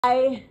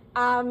I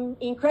am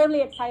incredibly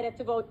excited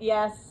to vote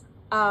yes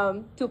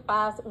to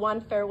pass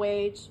one fair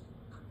wage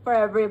for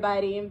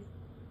everybody.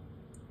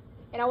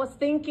 And I was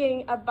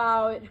thinking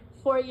about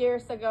 4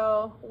 years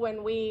ago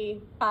when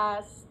we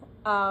passed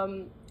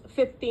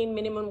 15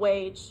 minimum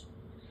wage.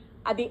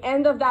 At the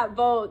end of that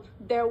vote,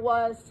 there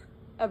was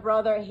a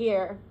brother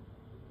here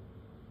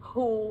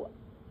who,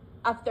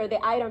 after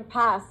the item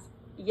passed,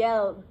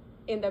 yelled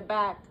in the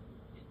back,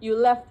 "You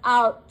left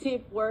out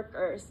tip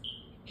workers."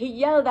 He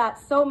yelled that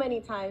so many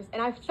times,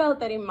 and I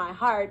felt that in my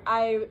heart.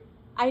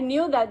 I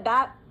knew that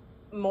that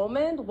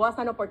moment was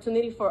an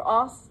opportunity for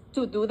us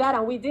to do that,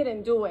 and we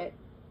didn't do it.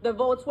 The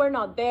votes were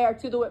not there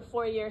to do it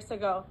 4 years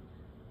ago.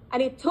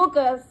 And it took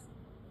us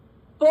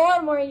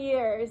 4 more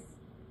years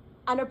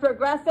and a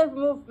progressive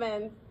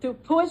movement to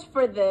push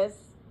for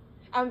this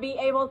and be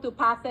able to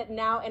pass it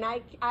now. And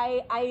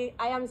I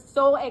am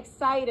so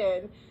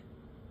excited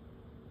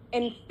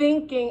and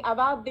thinking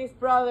about this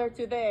brother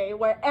today,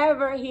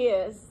 wherever he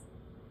is.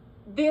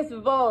 This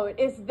vote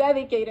is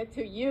dedicated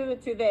to you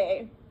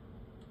today.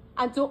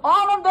 And to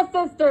all of the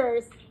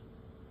sisters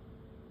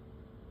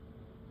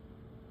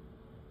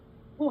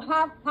who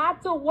have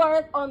had to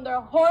work under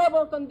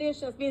horrible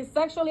conditions, being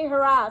sexually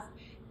harassed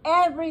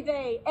every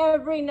day,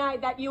 every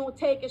night, that you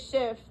take a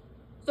shift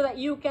so that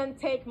you can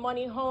take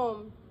money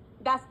home.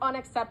 That's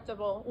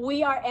unacceptable.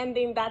 We are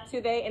ending that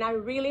today, and I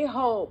really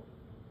hope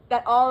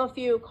that all of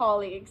you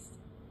colleagues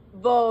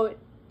vote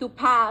to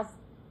pass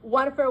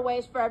one fair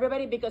wage for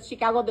everybody, because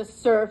Chicago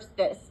deserves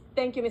this.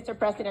 Thank you, Mr.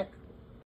 President.